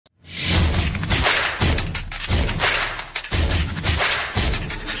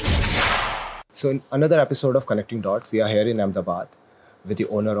So in another episode of Connecting Dot, we are here in Ahmedabad with the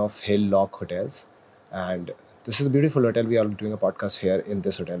owner of Hillock Hotels. And this is a beautiful hotel. We are doing a podcast here in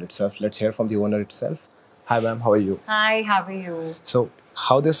this hotel itself. Let's hear from the owner itself. Hi ma'am, how are you? Hi, how are you? So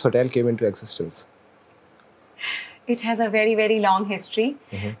how this hotel came into existence? It has a very, very long history.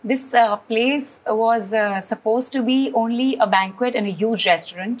 This place was supposed to be only a banquet and a huge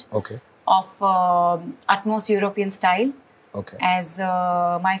restaurant Okay. of utmost European style. Okay. As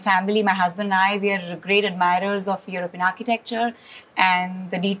my family, my husband and I, we are great admirers of European architecture and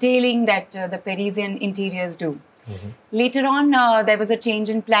the detailing that the Parisian interiors do. Later on, there was a change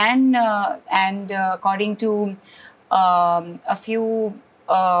in plan and according to a few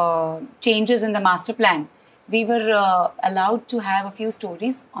changes in the master plan, we were allowed to have a few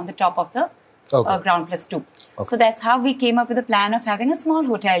stories on the top of the ground plus 2. Okay. So that's how we came up with the plan of having a small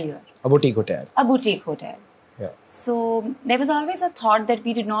hotel here. A boutique hotel. A boutique hotel. Yeah. So there was always a thought that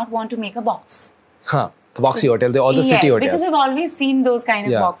we did not want to make a box. Huh. The boxy hotel, or the city Yes, hotel. because we've always seen those kind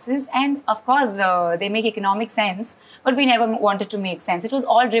of Yeah. boxes, and of course they make economic sense, but we never wanted to make sense. It was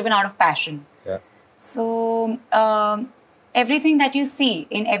all driven out of passion. Yeah. So everything that you see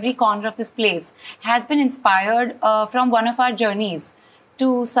in every corner of this place has been inspired from one of our journeys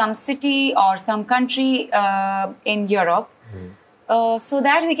to some city or some country in Europe, so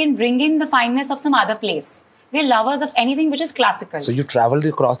that we can bring in the fineness of some other place. We're lovers of anything which is classical. So you traveled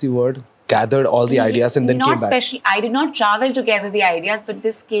across the world, gathered all the ideas and then not came back. Especially, I did not travel to gather the ideas, but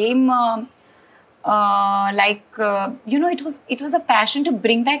this came it was a passion to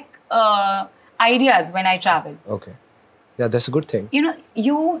bring back ideas when I travel. Okay. Yeah, that's a good thing.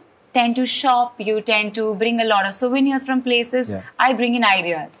 You tend to shop, you tend to bring a lot of souvenirs from places. Yeah. I bring in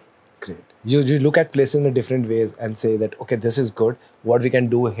ideas. Great. You look at places in a different ways and say that, okay, this is good. What we can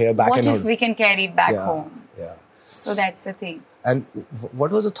do here back What in if home. we can carry it back Yeah, home? yeah. So that's the thing. And what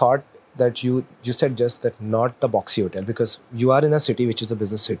was the thought that you said just that not the boxy hotel, because you are in a city which is a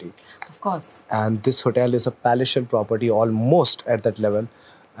business city, Of course. and this hotel is a palatial property almost at that level.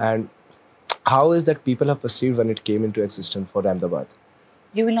 And how is that people have perceived when it came into existence for Ahmedabad?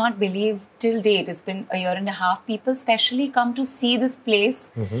 You will not believe, till date, it's been a year and a half, people specially come to see this place,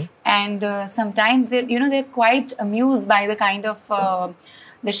 and sometimes they're quite amused by the kind of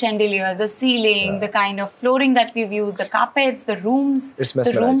the chandeliers, the ceiling, the kind of flooring that we've used, the carpets, the rooms. It's the room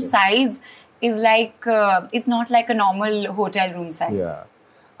mesmerizing. size is like it's not like a normal hotel room size.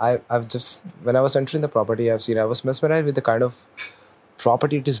 Yeah. I've just, when I was entering the property, I was mesmerized with the kind of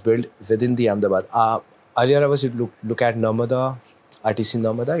property it is built within the Ahmedabad. Earlier I was to look at Narmada, ITC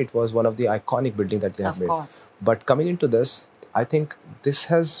Narmada. It was one of the iconic buildings that they have Of made. course. But coming into this, I think this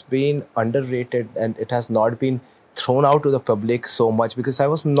has been underrated and it has not been thrown out to the public so much, because I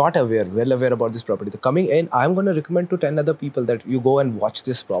was not well aware about this property. Coming in, I'm going to recommend to 10 other people that you go and watch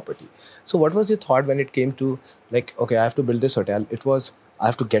this property. So what was your thought when it came to, like, okay, I have to build this hotel? It was, I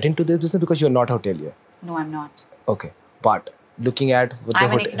have to get into this business because you're not a hotelier. No, I'm not. Okay. But looking at with the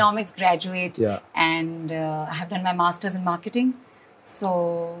I'm an hotel, economics graduate, Yeah. and I have done my master's in marketing.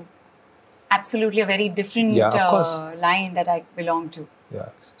 So absolutely a very different Yeah, of course. line that I belong to. Yeah.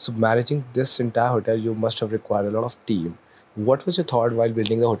 So managing this entire hotel, you must have required a lot of team. What was your thought while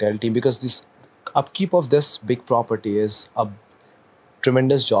building the hotel team? Because this upkeep of this big property is a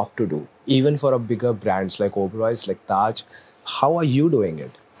tremendous job to do, even for a bigger brands like Oberoi's, like Taj. How are you doing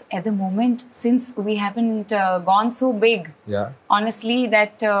it? So at the moment, since we haven't gone so big, Yeah. honestly,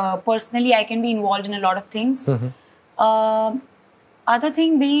 that personally I can be involved in a lot of things. Other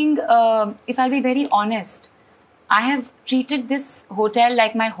thing being, if I'll be very honest, I have treated this hotel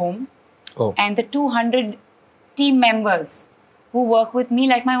like my home, Oh. and the 200 team members who work with me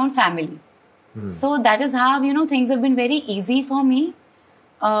like my own family. So that is how, things have been very easy for me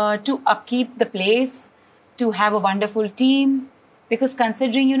to upkeep the place, to have a wonderful team. Because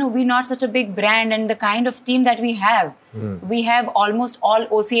considering, we're not such a big brand, and the kind of team that we have almost all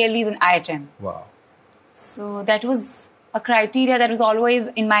OCLEs and IHM. Wow. So that was a criteria that was always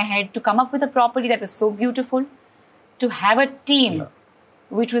in my head, to come up with a property that was so beautiful, to have a team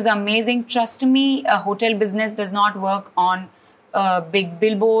which was amazing. Trust me, a hotel business does not work on big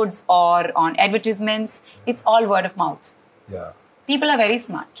billboards or on advertisements. It's all word of mouth. Yeah. People are very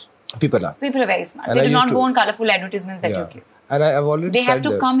smart. People are. People are very smart. And They I do used not to- go on colorful advertisements that you give. And I've already They said have to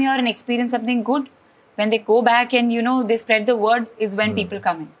this. come here and experience something good. When they go back and, they spread the word, is when people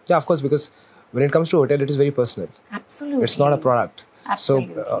come in. Yeah, of course, because when it comes to hotel, it is very personal. Absolutely. It's not a product.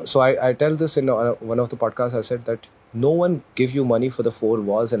 Absolutely. So I tell this in one of the podcasts. I said that no one gives you money for the 4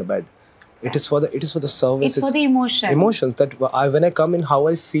 walls and a bed. It is for the service. It's for the emotion. Emotions that when I come in, how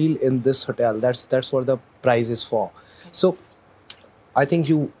I feel in this hotel. That's what the price is for. So I think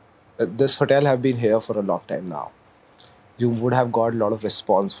you This hotel have been here for a long time now. You would have got a lot of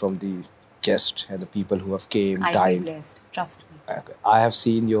response from the guests and the people who have came, I feel dined. blessed. Trust me. I have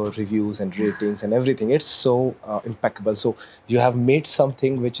seen your reviews and ratings and everything. It's so impeccable. So you have made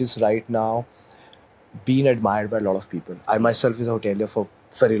something which is right now being admired by a lot of people. I myself is a hotelier for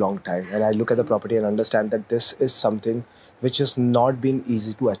very long time, and I look at the property and understand that this is something which has not been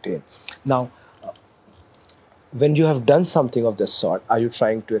easy to attain. Now, when you have done something of this sort, are you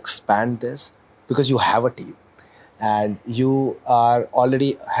trying to expand this because you have a team and you are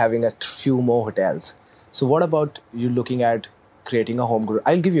already having a few more hotels? So what about you looking at creating a home group?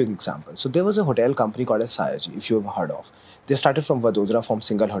 I'll give you an example. So there was a hotel company called as Sayaji, if you've heard of. They started from Vadodara, from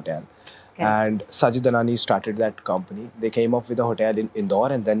single hotel. Okay. And Sajid Danani started that company. They came up with a hotel in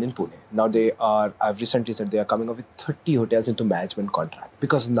Indore and then in Pune. Now I've recently said they are coming up with 30 hotels into management contract,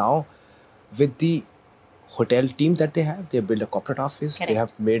 because now with the hotel team that they have built a corporate office. Correct. They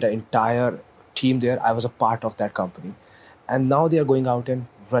have made an entire team there. I was a part of that company. And now they are going out and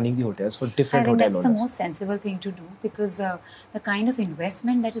running the hotels for different I think hotel that's owners. the most sensible thing to do, because the kind of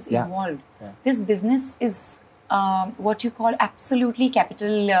investment that is Yeah. involved, Yeah. this business is what you call absolutely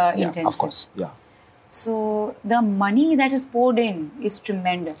capital intensive. Of course. Yeah. So the money that is poured in is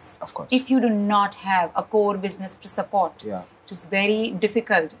tremendous. Of course. If you do not have a core business to support, Yeah. it is very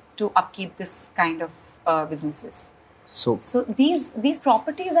difficult to upkeep this kind of businesses. So So these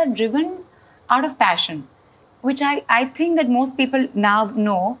properties are driven out of passion, which I think that most people now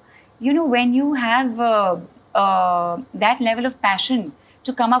know. You know, when you have that level of passion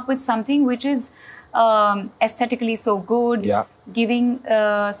to come up with something which is aesthetically so good, Yeah. giving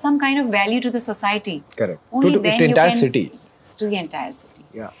some kind of value to the society. correct. Only To then the you entire can, city. Yes, to the entire city.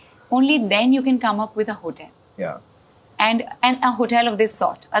 Yeah. Only then you can come up with a hotel. Yeah. And a hotel of this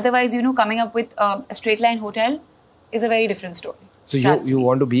sort. Otherwise, you know, coming up with a straight line hotel is a very different story. So Trust you me.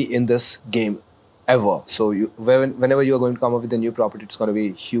 want to be in this game ever. So whenever you are going to come up with a new property, it's going to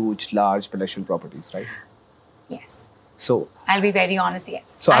be huge, large palatial properties, right? Yes. So I'll be very honest,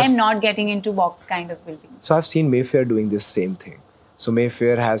 yes. So I I've- am not getting into box kind of buildings. So I've seen Mayfair doing this same thing. So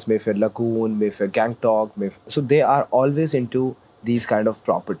Mayfair has Mayfair Lagoon, Mayfair Gangtok, so they are always into these kind of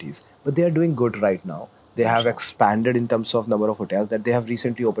properties. But they are doing good right now. They have expanded in terms of number of hotels that they have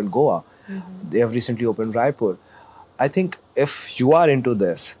recently opened Goa. They have recently opened Raipur. I think if you are into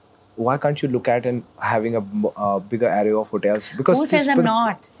this, why can't you look at and having a bigger area of hotels? Because Who says I'm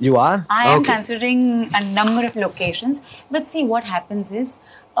not? You are? I am Okay. considering a number of locations. But see, what happens is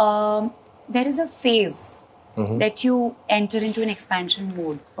there is a phase that you enter into an expansion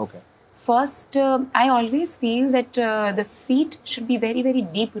mode. Okay. First, I always feel that the feet should be very, very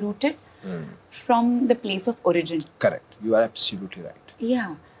deep rooted from the place of origin. Correct. You are absolutely right.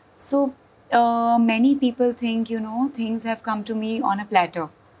 Yeah. So many people think, you know, things have come to me on a platter.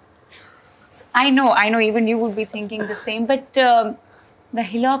 I know, even you would be thinking the same. But the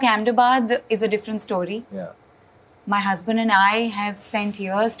Hillock Ahmedabad is a different story. Yeah. My husband and I have spent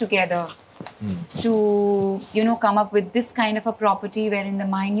years together to, you know, come up with this kind of a property wherein the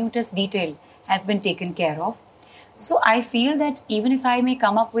minutest detail has been taken care of. So I feel that even if I may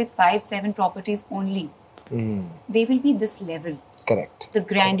come up with 5-7 properties only, they will be this level. Correct. The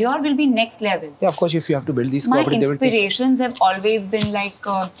grandeur will be next level. Yeah, of course, if you have to build these My properties, they will take... inspirations have always been like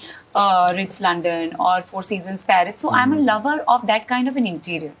Ritz London or Four Seasons Paris. So I'm a lover of that kind of an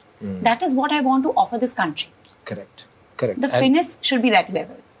interior. That is what I want to offer this country. Correct. Correct. The finish should be that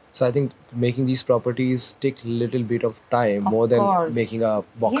level. So I think making these properties take little bit of time Of more than course. making a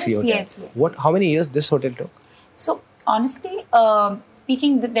boxy hotel. Yes. How many years this hotel took? So honestly,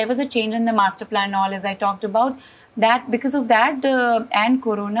 speaking, there was a change in the master plan and all, as I talked about. That because of that and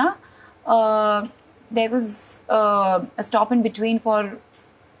Corona, there was a stop in between for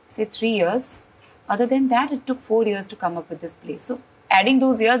say 3 years. Other than that, it took 4 years to come up with this place. So adding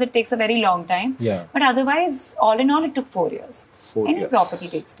those years, it takes a very long time. Yeah. But otherwise, all in all, it took 4 years. 4 Any years. property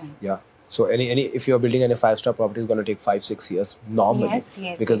takes time. Yeah. So any if you're building any 5-star property, it's going to take 5-6 years normally.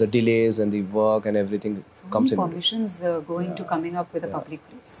 Yes, because yes. the delays and the work and everything So comes many in. permissions going to coming up with a public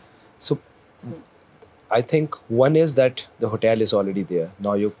place. So I think one is that the hotel is already there.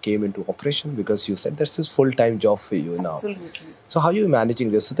 Now you came into operation because you said this is full-time job for you now. Absolutely. So how are you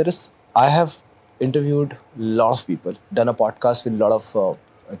managing this? So I have interviewed a lot of people, done a podcast with a lot of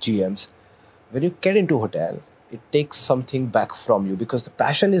GMs. When you get into hotel, it takes something back from you because the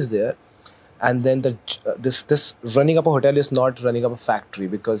passion is there. And then this running up a hotel is not running up a factory,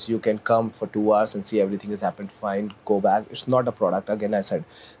 because you can come for 2 hours and see everything has happened fine, go back. It's not a product. Again, I said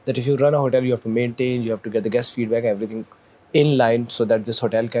that if you run a hotel, you have to maintain, you have to get the guest feedback, everything in line so that this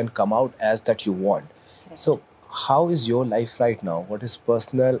hotel can come out as that you want. Correct. So how is your life right now? What is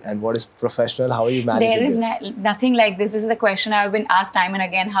personal and what is professional? How are you managing There is this? nothing like this. This is the question I've been asked time and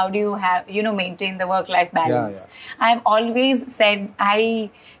again. How do you maintain the work-life balance? I've always said I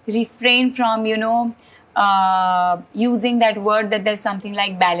refrain from, using that word that there's something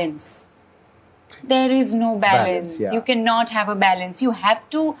like balance. There is no balance. You cannot have a balance. You have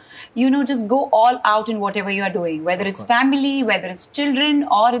to, just go all out in whatever you are doing, whether it's family, whether it's children,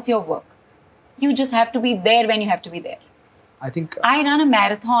 or it's your work. You just have to be there when you have to be there. I run a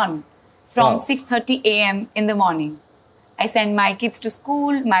marathon from 6:30 a.m. in the morning. I send my kids to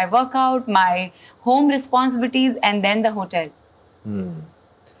school, my workout, my home responsibilities, and then the hotel.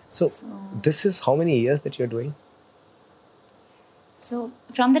 So this is how many years that you're doing? So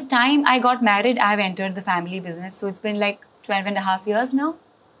from the time I got married, I've entered the family business. So it's been like 12 and a half years now.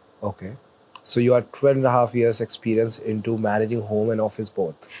 Okay. So you are 12 and a half years experience into managing home and office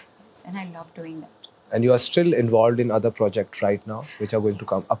both. Yes, and I love doing that. And you are still involved in other projects right now, which are going to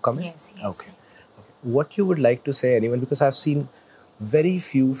come upcoming? Yes. Okay. What you would like to say, anyone, because I've seen very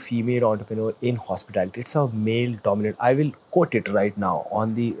few female entrepreneurs in hospitality. It's a male dominant. I will quote it right now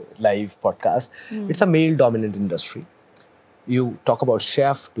on the live podcast. It's a male dominant industry. You talk about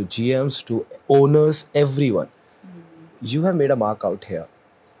chef to GMs to owners, everyone. You have made a mark out here.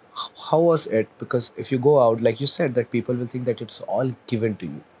 How was it? Because if you go out, like you said, that people will think that it's all given to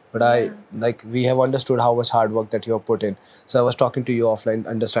you. But we have understood how much hard work that you have put in. So I was talking to you offline,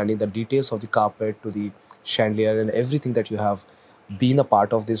 understanding the details of the carpet to the chandelier and everything that you have been a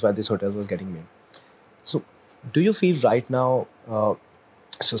part of this while this hotel was getting made. So do you feel right now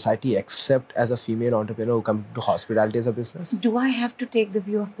society accept as a female entrepreneur who come to hospitality as a business? Do I have to take the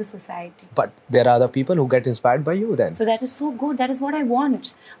view of the society? But there are other people who get inspired by you then. So that is so good. That is what I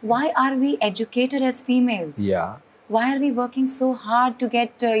want. Why are we educated as females? Yeah. Why are we working so hard to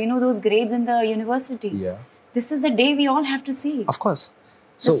get, those grades in the university? Yeah. This is the day we all have to see. Of course.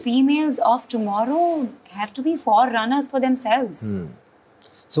 So the females of tomorrow have to be forerunners for themselves.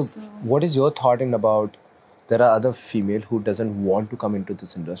 So what is your thought in about, there are other female who doesn't want to come into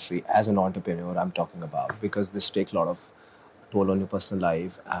this industry as an entrepreneur I'm talking about, because this takes a lot of toll on your personal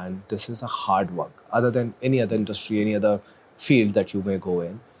life and this is a hard work other than any other industry, any other field that you may go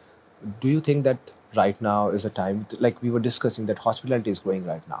in. Do you think that right now is a time, like we were discussing, that hospitality is growing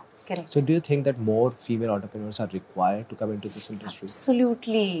right now? Correct. So do you think that more female entrepreneurs are required to come into this industry?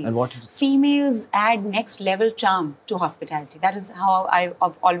 Absolutely. And what is... Females add next level charm to hospitality. That is how I've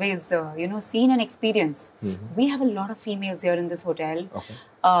always, seen and experienced. We have a lot of females here in this hotel. Okay.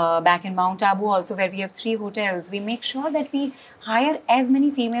 Back in Mount Abu also, where we have 3 hotels, we make sure that we hire as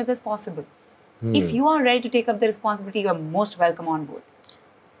many females as possible. If you are ready to take up the responsibility, you are most welcome on board.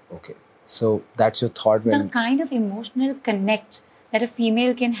 Okay. So that's your thought when... The kind of emotional connect that a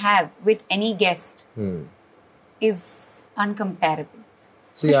female can have with any guest is uncomparable.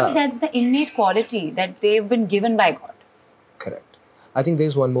 So because that's the innate quality that they've been given by God. Correct. I think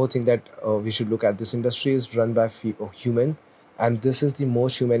there's one more thing that we should look at. This industry is run by human, and this is the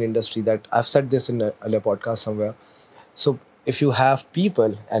most human industry that I've said this in a podcast somewhere. So if you have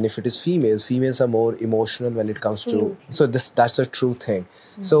people, and if it is females are more emotional when it comes to... So that's a true thing.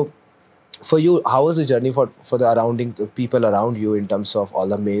 So for you, how was the journey for the people around you in terms of all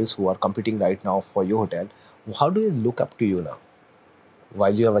the males who are competing right now for your hotel? How do they look up to you now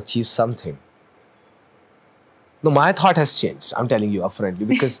while you have achieved something? No, my thought has changed. I'm telling you upfrontly,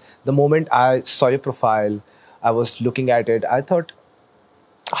 because the moment I saw your profile, I was looking at it, I thought,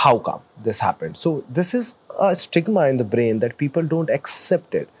 how come this happened? So this is a stigma in the brain that people don't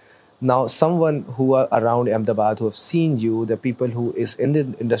accept it. Now, someone who are around Ahmedabad, who have seen you, the people who is in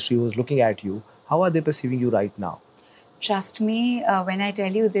the industry, who is looking at you, how are they perceiving you right now? Trust me, when I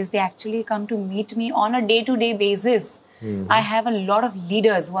tell you this, they actually come to meet me on a day-to-day basis. I have a lot of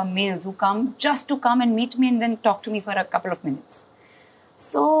leaders who are males who come just to come and meet me and then talk to me for a couple of minutes.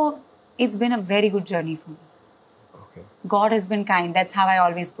 So it's been a very good journey for me. Okay. God has been kind. That's how I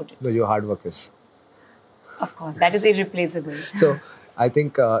always put it. No, your hard work is... Of course, that is irreplaceable. So I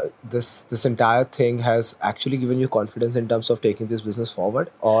think this entire thing has actually given you confidence in terms of taking this business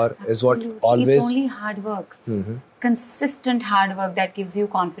forward, or is what always... It's only hard work. Consistent hard work that gives you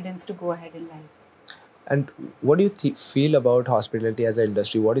confidence to go ahead in life. And what do you feel about hospitality as an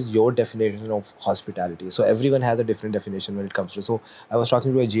industry? What is your definition of hospitality? So everyone has a different definition when it comes to... So I was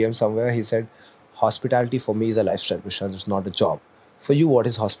talking to a GM somewhere. He said, hospitality for me is a lifestyle, it's not a job. For you, what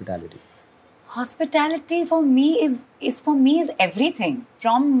is hospitality? Hospitality for me is everything,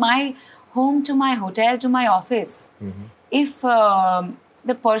 from my home to my hotel to my office. If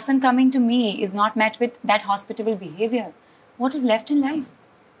the person coming to me is not met with that hospitable behavior, what is left in life?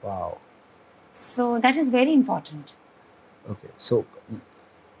 Wow. So that is very important. Okay. So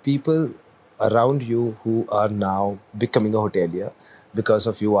people around you who are now becoming a hotelier because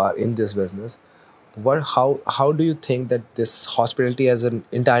of you are in this business, how do you think that this hospitality as an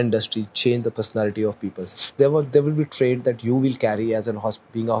entire industry change the personality of people? There will be trait that you will carry as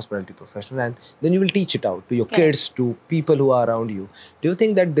being a hospitality professional, and then you will teach it out to your Correct. kids, to people who are around you. Do you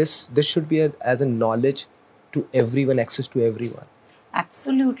think that this should be as a knowledge to everyone, access to everyone?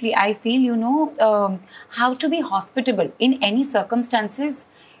 Absolutely. I feel, how to be hospitable in any circumstances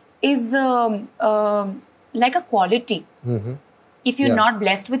is like a quality. Mm-hmm. If you're Yeah. not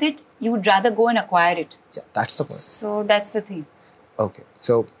blessed with it, you would rather go and acquire it. Yeah, that's the point. So that's the thing. Okay,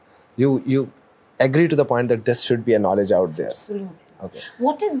 so you agree to the point that this should be a knowledge out there. Absolutely. Okay.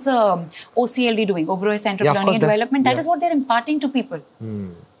 What is OCLD doing? Oberoi Center Yeah, of of Learning and course, Development. That yeah. is what they're imparting to people.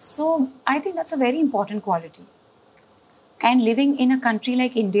 Hmm. So I think that's a very important quality. And living in a country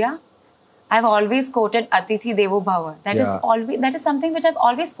like India, I've always quoted Atithi Devo Bhava. That is something which I've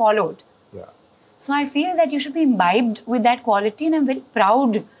always followed. Yeah. So I feel that you should be imbibed with that quality, and I'm very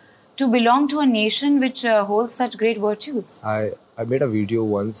proud to belong to a nation which holds such great virtues. I made a video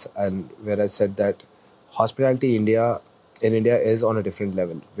once and where I said that hospitality in India is on a different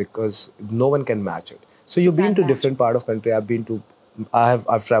level because no one can match it. So you've It's been to unmatched. different part of country.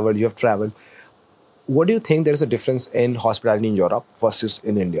 I've traveled. You have traveled. What do you think there is a difference in hospitality in Europe versus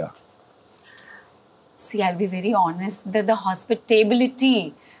in India? See, I'll be very honest, that the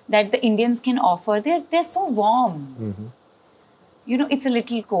hospitality that the Indians can offer, they're so warm. Mm-hmm. It's a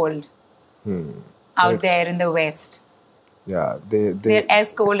little cold out Right. there in the West. Yeah, They're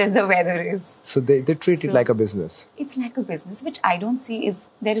as cold as the weather is. so they treat it So- like a business. It's like a business, which I don't see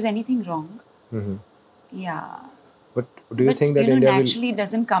there is anything wrong. Mm-hmm. Yeah. But do you But think that India will? naturally it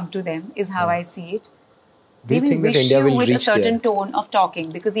doesn't come to them, is how I see it. Do you They think that wish India you will with a reach certain there? tone of talking,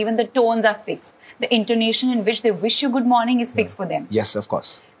 because even the tones are fixed. The intonation in which they wish you good morning is fixed for them. Yes, of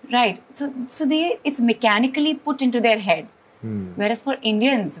course. Right. So it's mechanically put into their head. Whereas for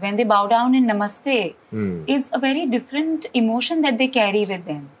Indians, when they bow down in namaste, is a very different emotion that they carry with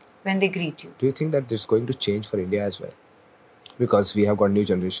them when they greet you. Do you think that this is going to change for India as well? Because we have got new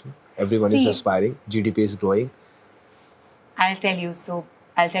generation. Everyone is See- aspiring. GDP is growing. I'll tell you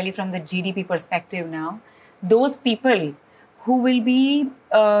from the GDP perspective now. Those people who will be,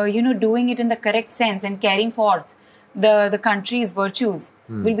 doing it in the correct sense and carrying forth the country's virtues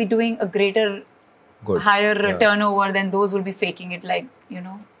will be doing a greater, Good. higher Yeah. turnover than those who will be faking it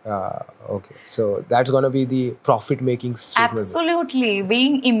Okay. So that's going to be the profit-making statement. Absolutely.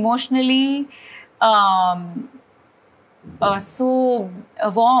 Being emotionally so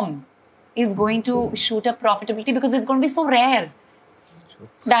warm is going to shoot up profitability because it's going to be so rare.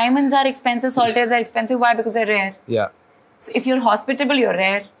 Diamonds are expensive, solitaires are expensive. Why? Because they're rare. Yeah. So if you're hospitable, you're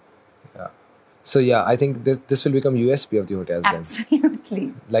rare. So yeah, I think this will become USP of the hotels then.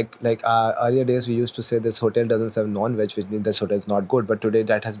 Absolutely. Like earlier days, we used to say this hotel doesn't serve non-veg, which means this hotel is not good. But today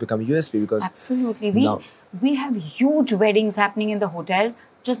that has become USP because Absolutely. Now- We have huge weddings happening in the hotel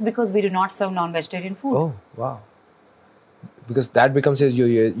just because we do not serve non-vegetarian food. oh wow, because that becomes a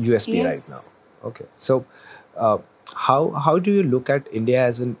USP Yes. right now. Okay, so how do you look at India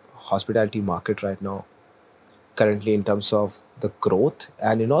as a hospitality market right now? Currently, in terms of the growth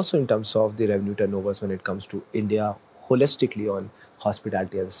and also in terms of the revenue turnovers when it comes to India holistically on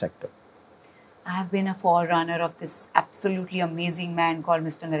hospitality as a sector. I have been a forerunner of this absolutely amazing man called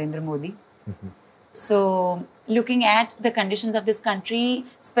Mr. Narendra Modi. So, looking at the conditions of this country,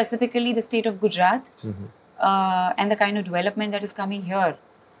 specifically the state of Gujarat, and the kind of development that is coming here,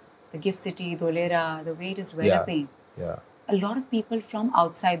 the gift city, Dholera, the way it is developing, Yeah. a lot of people from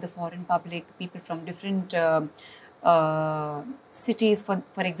outside, the foreign public, the people from different cities, for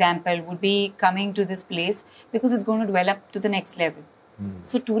example, would be coming to this place because it's going to develop to the next level.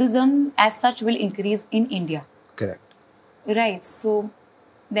 So tourism as such will increase in India. Correct. Right. So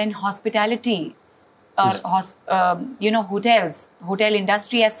then hospitality or hotels, hotel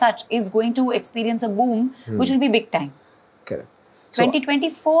industry as such is going to experience a boom, which will be big time. Correct. So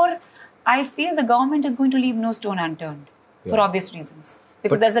 2024, I feel the government is going to leave no stone unturned for Yeah. obvious reasons.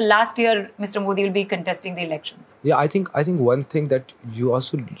 Because But- as the last year, Mr. Modi will be contesting the elections. yeah, I think one thing that you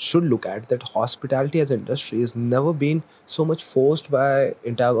also should look at, that hospitality as an industry has never been so much forced by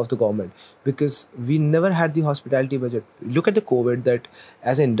entire of the government, because we never had the hospitality budget. Look at the COVID, that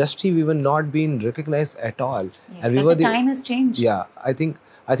as an industry we were not being recognized at all, Yes, and we but were the time has changed. Yeah, I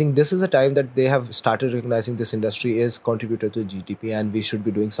think this is a time that they have started recognizing this industry is contributor to GDP and we should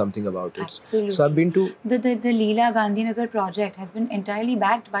be doing something about it. Absolutely. So I've been to The Leela Gandhinagar project has been entirely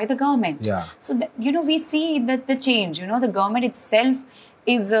backed by the government. Yeah. So, we see that the change, the government itself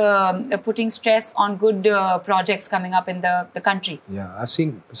is putting stress on good projects coming up in the country. Yeah, I've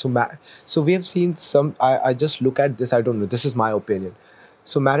seen. So we have seen some. I just look at this. I don't know. This is my opinion.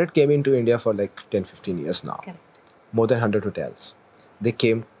 So Marriott came into India for like 10, 15 years now. Correct. More than 100 hotels. They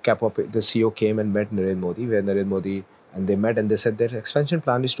came, kept up. The CEO came and met Narendra Modi, where Narendra Modi and they met and they said their expansion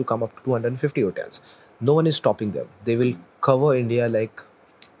plan is to come up to 250 hotels. No one is stopping them. They will cover India like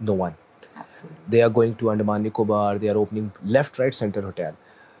no one. Absolutely. They are going to Andaman Nicobar. They are opening left, right, center hotel.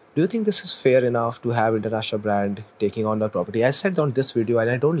 Do you think this is fair enough to have international brand taking on the property? I said on this video, and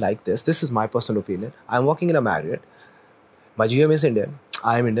I don't like this. This is my personal opinion. I'm working in a Marriott. My GM is Indian.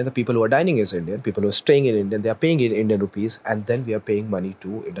 I am Indian. The people who are dining is Indian. People who are staying in Indian, they are paying in Indian rupees, and then we are paying money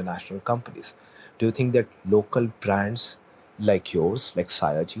to international companies. Do you think that local brands like yours, like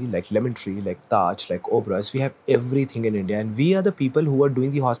Sayaji, like Lemon Tree, like Taj, like Oberoi, we have everything in India, and we are the people who are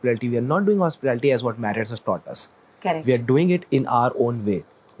doing the hospitality. We are not doing hospitality as what Marriott has taught us. Correct. We are doing it in our own way.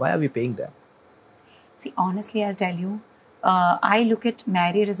 Why are we paying them? See, honestly, I'll tell you, I look at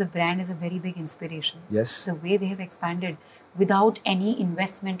Marriott as a brand as a very big inspiration. Yes. The way they have expanded without any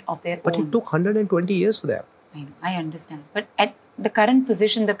investment of their But own. it took 120 years for them. I know, I understand. But at the current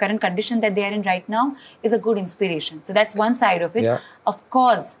position, the current condition that they are in right now is a good inspiration. So that's one side of it. Yeah. Of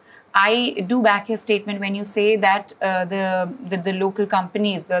course, I do back your statement when you say that the local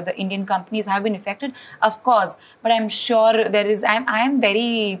companies, the Indian companies have been affected. Of course, but I'm sure there is. I am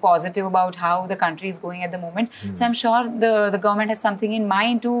very positive about how the country is going at the moment. So I'm sure the government has something in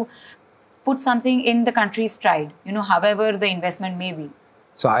mind to put something in the country's stride. However the investment may be.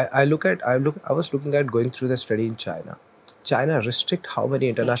 So I was looking at going through the study in China. China restrict how many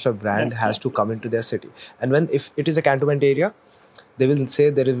international brand has to come into their city. And if it is a cantonment area, they will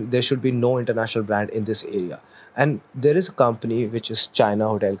say there should be no international brand in this area. And there is a company which is China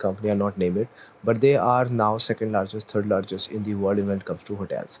Hotel Company, I'll not name it, but they are now second largest, third largest in the world when it comes to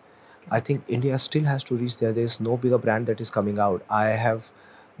hotels. I think India still has to reach there. There is no bigger brand that is coming out. I have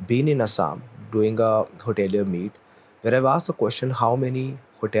been in Assam doing a hotelier meet where I've asked the question how many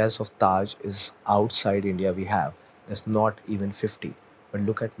hotels of Taj is outside India we have. There's not even 50. But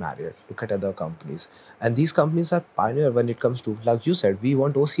look at Marriott, look at other companies. And these companies are pioneer when it comes to, like you said, we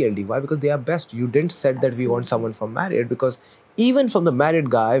want OCLD. Why? Because they are best. You didn't said that we want someone from Marriott, because even from the Marriott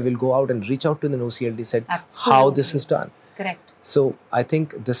guy will go out and reach out to the OCLD, said how this is done. Correct. So I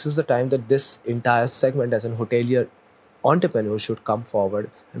think this is the time that this entire segment as an hotelier entrepreneur should come forward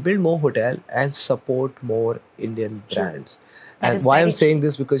and build more hotel and support more Indian brands. And why I'm saying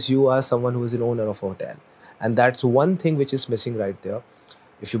this, because you are someone who is an owner of a hotel. And that's one thing which is missing right there.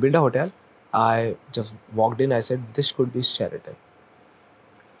 If you build a hotel, I just walked in, I said, this could be Sheraton.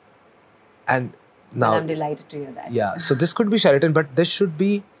 And now... I'm delighted to hear that. Yeah, so this could be Sheraton, but this should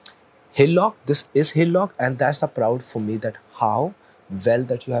be Hillock. This is Hillock, and that's a proud for me that how well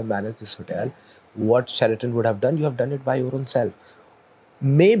that you have managed this hotel. What Sheraton would have done, you have done it by your own self.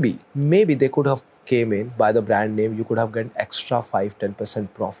 Maybe they could have came in by the brand name, you could have gotten extra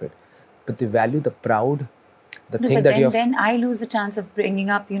 5-10% profit. But the value, the proud... Then I lose the chance of bringing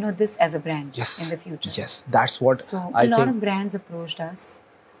up, this as a brand in the future. Yes, that's what so I think. A lot of brands approached us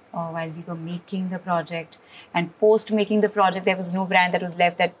while we were making the project, and post making the project, there was no brand that was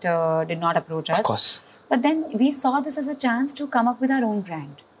left that did not approach us. Of course. But then we saw this as a chance to come up with our own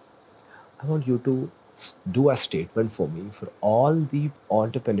brand. I want you to do a statement for me for all the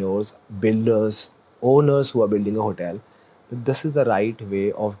entrepreneurs, builders, owners who are building a hotel. This is the right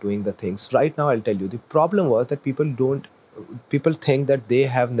way of doing the things. Right now, I'll tell you, the problem was that people think that they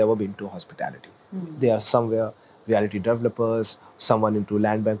have never been to hospitality. They are somewhere, reality developers, someone into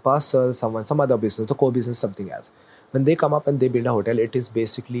land bank parcels, some other business, the core business, something else. When they come up and they build a hotel, it is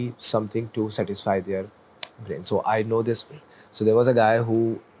basically something to satisfy their brain. So I know this. So there was a guy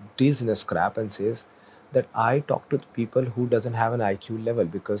who deals in a scrap and says that I talk to people who doesn't have an IQ level,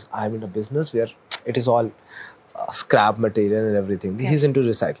 because I'm in a business where it is all scrap material and everything. Yeah. He's into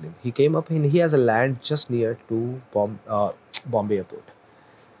recycling. He came up and he has a land just near to Bombay Airport.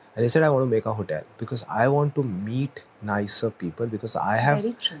 And he said, I want to make a hotel because I want to meet nicer people, because I have...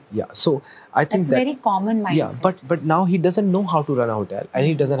 Very true. Yeah. So I think that's very common mindset. Yeah, but now he doesn't know how to run a hotel and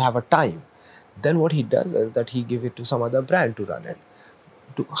he doesn't have a time. Then what he does is that he give it to some other brand to run it.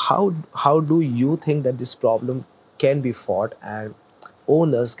 How do you think that this problem can be fought and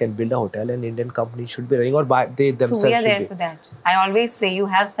owners can build a hotel and Indian companies should be running, or they themselves should be? So we are there for that. I always say, you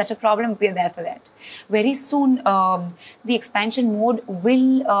have such a problem, we are there for that. Very soon, the expansion mode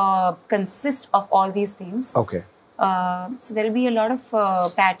will consist of all these things. Okay. So there will be a lot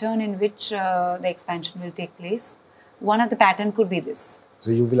of pattern in which the expansion will take place. One of the pattern could be this.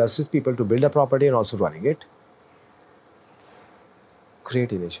 So you will assist people to build a property and also running it? Yes.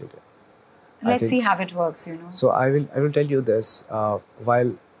 great initiative. Let's see how it works, you know. So I will tell you this.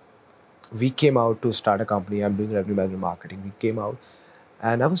 While we came out to start a company, I'm doing revenue management marketing. We came out,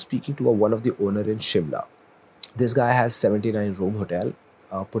 and I was speaking to one of the owner in Shimla. This guy has 79 room hotel,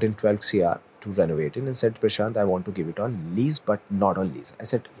 put in 12 CR to renovate it, and said, Prashant, I want to give it on lease, but not on lease. I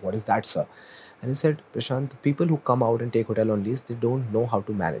said, what is that, sir? And he said, Prashant, the people who come out and take hotel on lease, they don't know how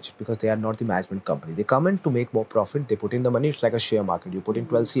to manage it because they are not the management company. They come in to make more profit. They put in the money. It's like a share market. You put in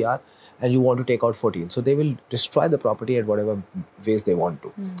 12 CR and you want to take out 14. So they will destroy the property at whatever ways they want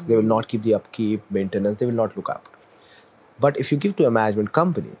to. They will not keep the upkeep, maintenance. They will not look after. But if you give to a management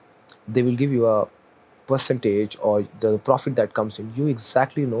company, they will give you a percentage or the profit that comes in. You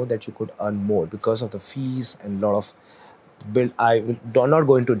exactly know that you could earn more because of the fees and lot of build. Do not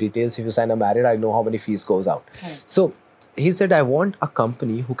go into details. If you sign a marriage, I know how many fees goes out. Right. So he said, I want a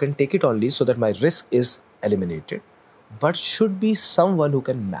company who can take it on lease so that my risk is eliminated, but should be someone who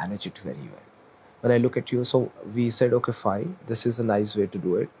can manage it very well. When I look at you, so we said, okay, fine, this is a nice way to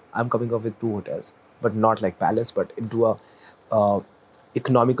do it. I'm coming up with 2 hotels, but not like Palace, but into a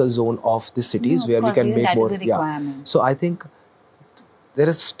economical zone of the cities where we can make more. So I think there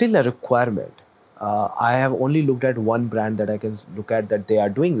is still a requirement. I have only looked at one brand that I can look at that they are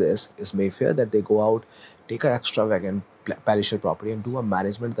doing this is Mayfair, that they go out, take an extravagant palatial property and do a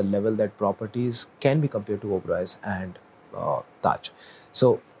management at the level that properties can be compared to Oberoi's and Taj.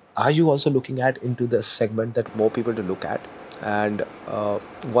 So are you also looking at into the segment that more people to look at? And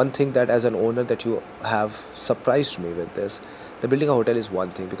one thing that as an owner that you have surprised me with this, the building a hotel is one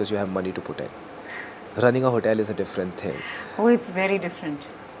thing because you have money to put in. Running a hotel is a different thing. Oh, it's very different.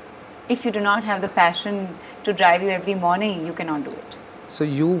 If you do not have the passion to drive you every morning, you cannot do it. So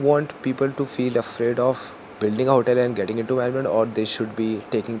you want people to feel afraid of building a hotel and getting into management, or they should be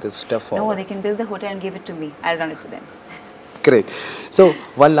taking this step forward? No, they can build the hotel and give it to me. I'll run it for them. Great. So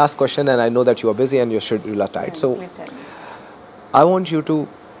one last question, and I know that you are busy and your schedule is tight. So please tell me. I want you to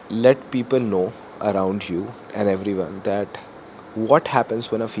let people know around you and everyone that what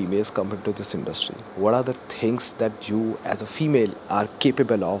happens when a female comes into this industry? What are the things that you as a female are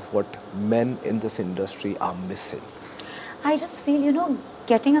capable of, what men in this industry are missing? I just feel,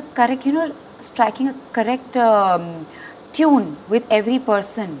 getting a correct, striking a correct tune with every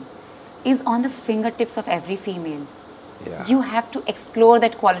person is on the fingertips of every female. Yeah. You have to explore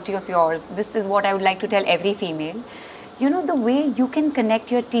that quality of yours. This is what I would like to tell every female. The way you can connect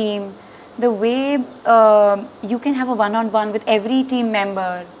your team, the way you can have a one-on-one with every team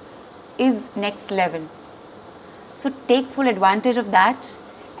member is next level. So take full advantage of that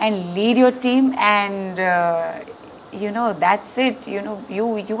and lead your team, and that's it.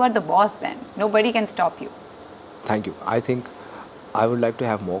 You are the boss then. Nobody can stop you. Thank you. I think I would like to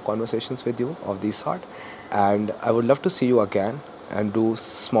have more conversations with you of this sort, and I would love to see you again and do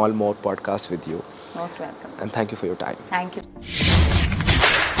more podcasts with you. Most welcome. And thank you for your time. Thank you.